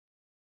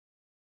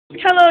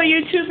Hello,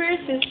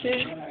 YouTubers. This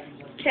is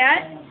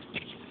Kat,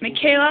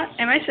 Mikayla,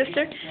 and my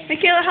sister.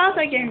 Mikayla, how's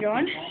that game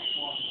going?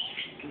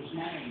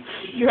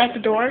 You're at the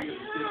door?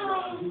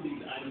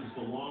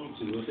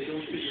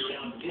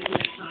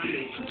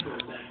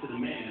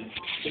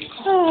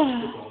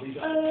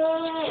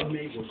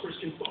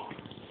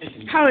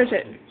 How is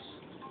it?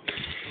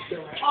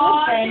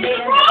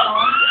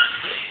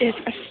 It's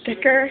a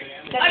sticker.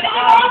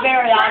 That's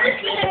very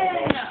obvious.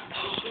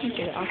 I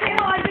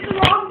did the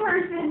wrong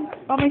person.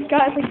 Oh my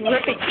god, it's like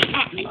ripping.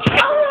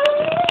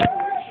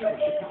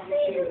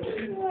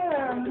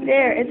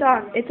 There, it's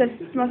off. It's a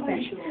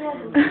mustache.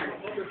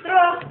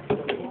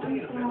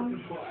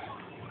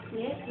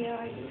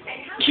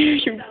 Here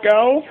you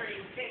go.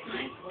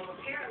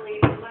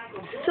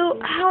 So,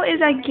 how is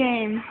that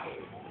game?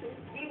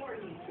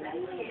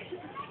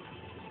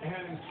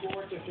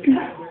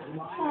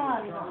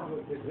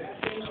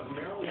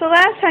 So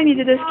last time you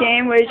did this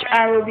game, which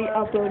I will be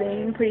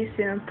uploading pretty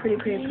soon, pretty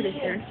soon.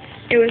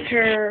 It was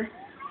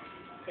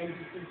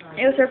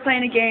her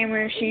playing a game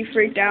where she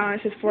freaked out and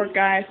it's just 4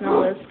 guys and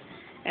all this,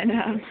 and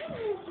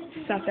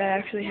stuff that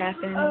actually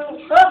happened.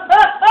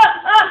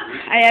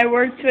 I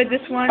worked with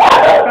this one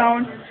on the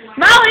phone.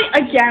 Molly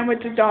again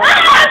with the dog.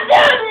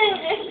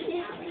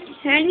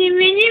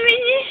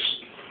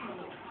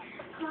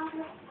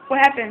 What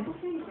happened?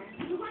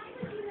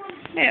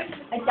 Yeah.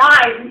 I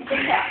died.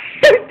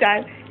 Who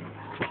died?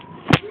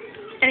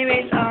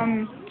 Anyways,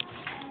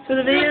 so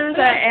the videos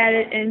I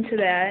added into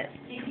that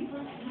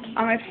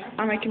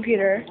on my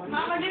computer.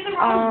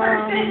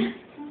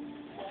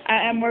 I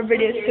add more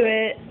videos to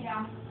it.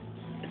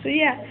 So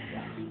yeah,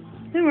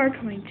 then we're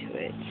coming to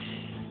it.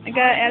 I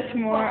gotta add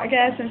some more. I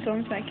gotta add some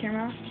films to my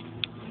camera.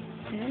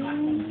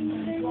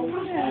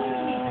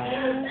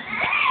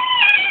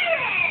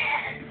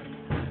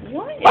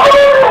 What?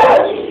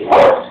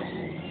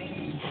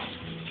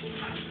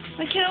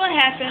 Mikayla, what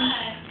happened?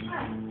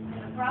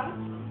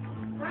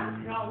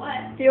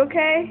 You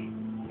okay?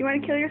 You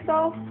want to kill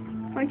yourself?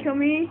 Want to kill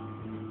me?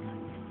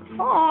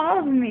 Oh,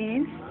 that was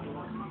mean.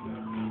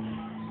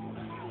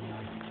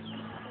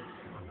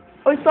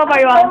 Which level are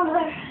you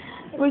on?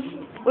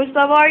 Which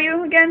level are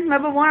you again?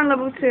 Level 1 or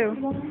level 2?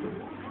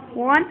 1?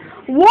 1?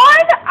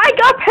 I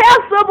got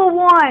past level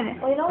 1!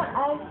 Well, you know what?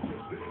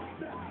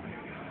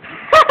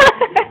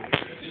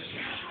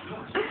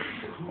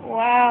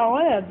 Wow,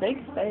 what a big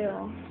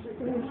fail.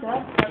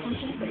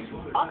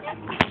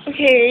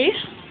 Okay.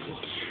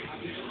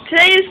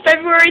 Today is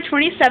February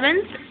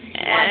 27th,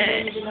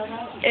 and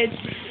it's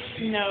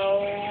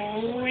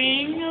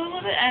snowing a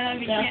little bit. I don't know if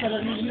you can't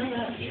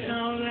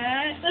know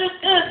that.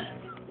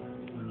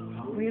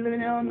 We live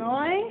in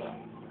Illinois.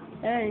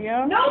 There you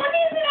go. No one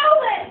needs to know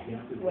it.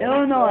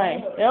 Illinois.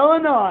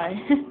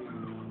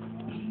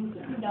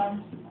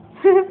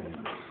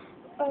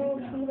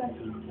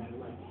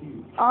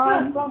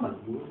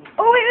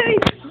 Oh wait.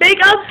 Big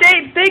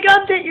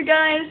update, you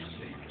guys.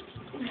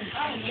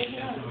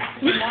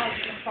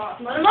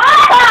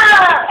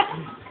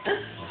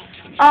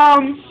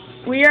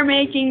 We are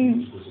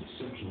making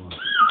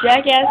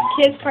Jackass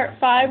Kids Part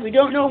 5. We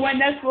don't know when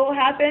this will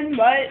happen,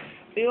 but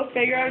we will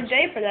figure out a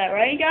day for that,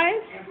 right,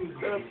 guys?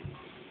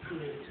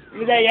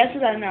 Was that yes or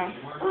that no?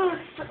 Oh,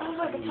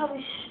 my God, tell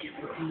me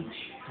stupid.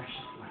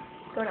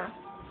 Go now.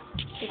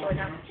 Keep going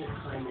now.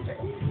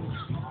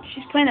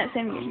 She's playing that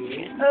same game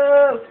again.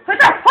 Oh.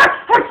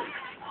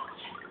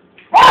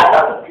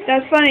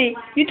 That's funny.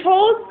 You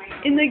told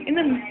in the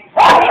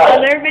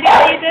other video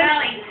that you did.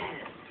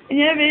 In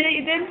the other video that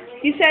you did,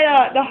 you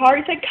said the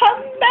heart said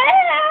come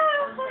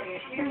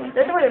back.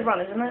 That's the way they run,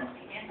 isn't it?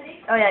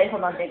 Oh yeah,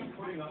 hold on, Jake.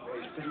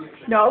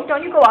 No,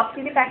 don't you go up.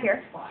 You get back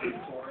here.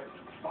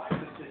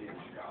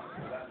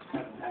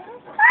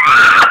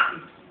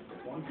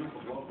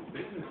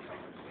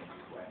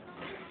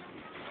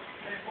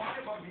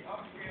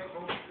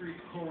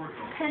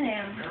 Head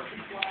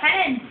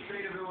in.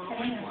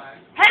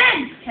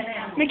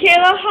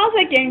 Mikayla, how's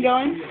that game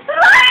going? I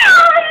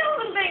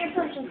wasn't paying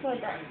attention to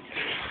that.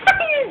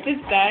 You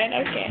just died.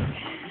 Okay.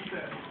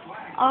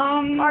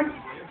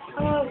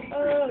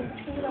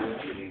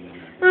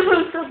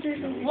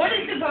 What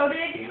is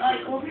devoted?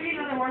 Like, what would be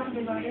another word for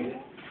devoted?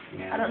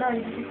 I don't know.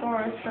 You can do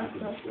forest. That's the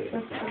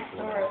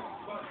forest.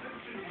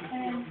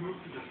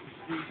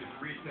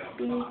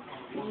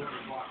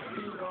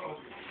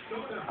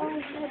 Oh,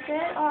 that's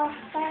it? Oh,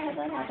 sorry,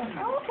 that happened.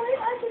 Oh, okay,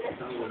 I did it.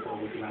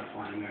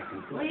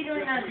 What are you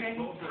doing now,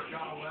 Jamie?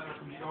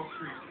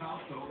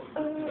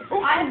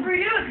 I for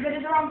you, because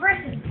it's the wrong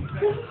person.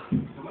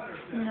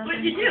 What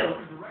did you do?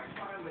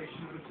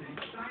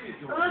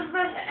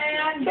 Elizabeth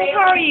and So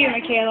how are you,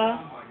 Mikayla?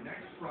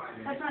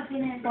 That's not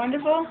CNN.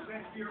 Wonderful?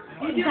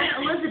 You're doing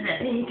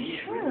Elizabeth.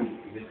 Sure.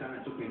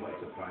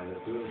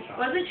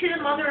 Wasn't she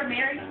the mother of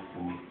Mary?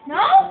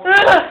 No?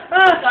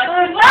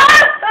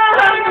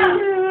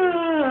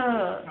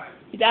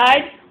 You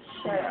died?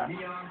 Shut up.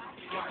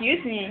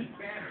 Excuse me.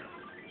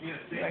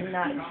 You're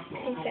not.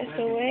 Take this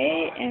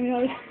away and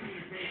we'll...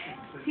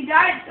 He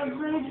died of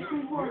religious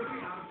report.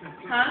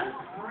 Huh?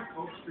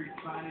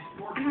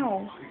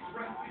 Ow.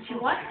 She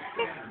what?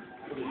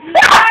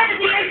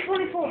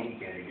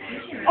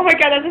 Oh my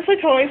god, that just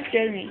like totally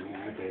scared me.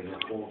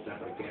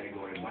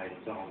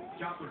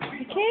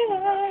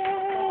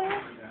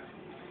 Mikayla!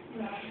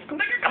 Come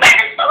back!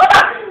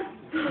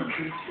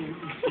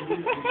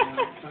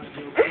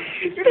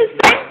 You're just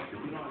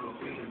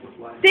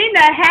saying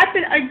that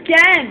happened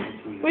again.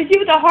 Was you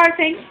with the heart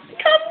saying,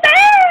 come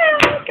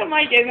back! Oh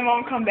my god, it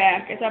won't come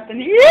back. It's up in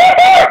the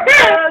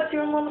air! Do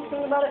you want to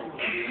think about it?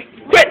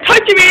 Quit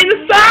touching me in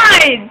the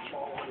sides!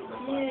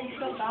 Yeah, you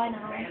feel die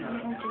now.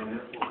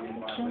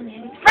 Kill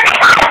me.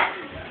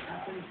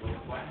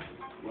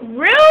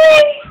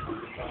 Really?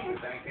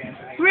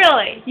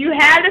 Really? You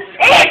had to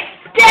It's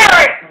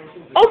scary!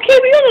 Okay,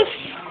 we gotta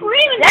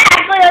scream and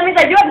Actually, that means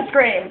I do have to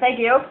scream. Thank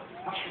you.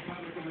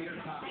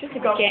 just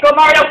Go, okay. go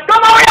Mario! Go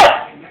Mario!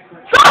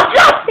 Go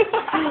jump!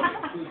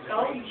 Go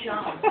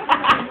jump.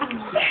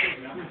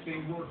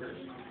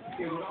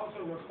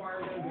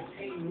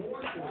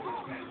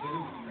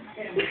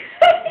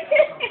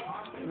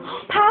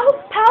 Pow,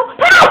 pow,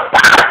 pow,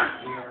 pow!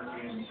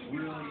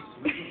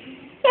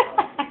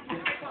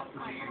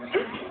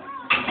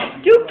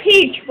 Do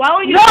Peach. Why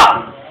would you?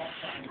 No!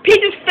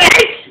 Peach's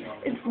face.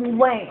 It's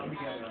lame.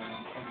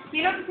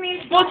 You know what this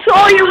means? What's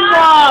all you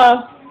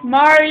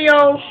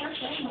Mario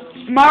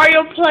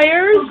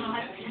players?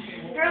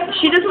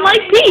 She doesn't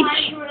like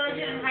Peach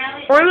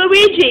or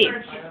Luigi.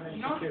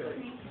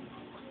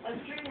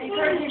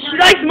 She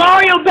likes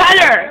Mario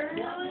better.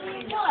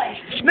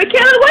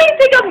 Mikayla, what do you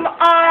think of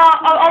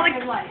all the?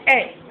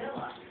 Hey,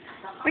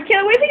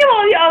 Mikayla, what do you think of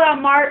all the other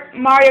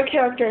Mario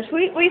characters? What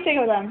do you think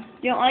of them?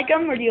 You don't like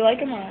them, or do you like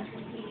them? Or?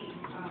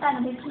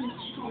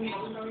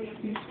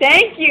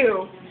 Thank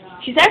you.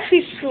 She's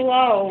actually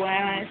slow,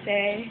 I want to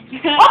say.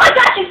 Oh my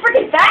gosh, she's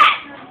freaking fat!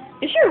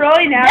 Is she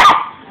really now? Yes!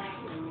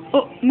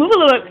 Oh, move a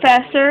little bit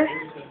faster.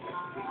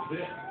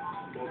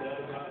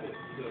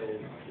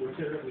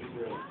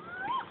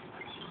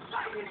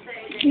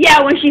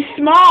 Yeah, when she's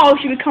small,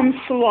 she becomes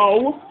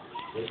slow.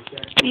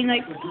 I mean,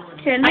 like,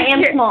 here, I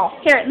am small.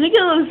 Here, let me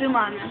get a little zoom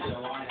on this.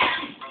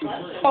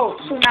 Oh,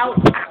 so now,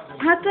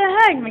 what the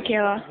heck,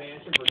 Mikayla?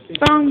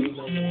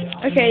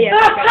 Okay, yeah.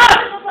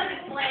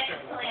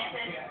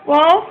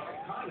 Well,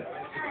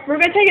 we're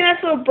going to take a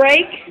nice little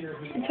break.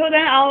 Until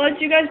then, I'll let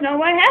you guys know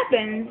what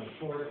happens.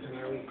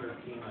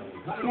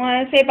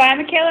 Want to say bye,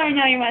 Mikayla, or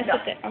no, you want to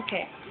sit there?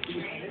 Okay.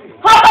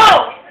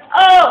 Oh!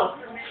 Oh!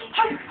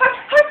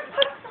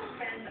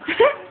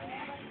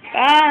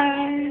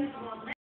 Bye.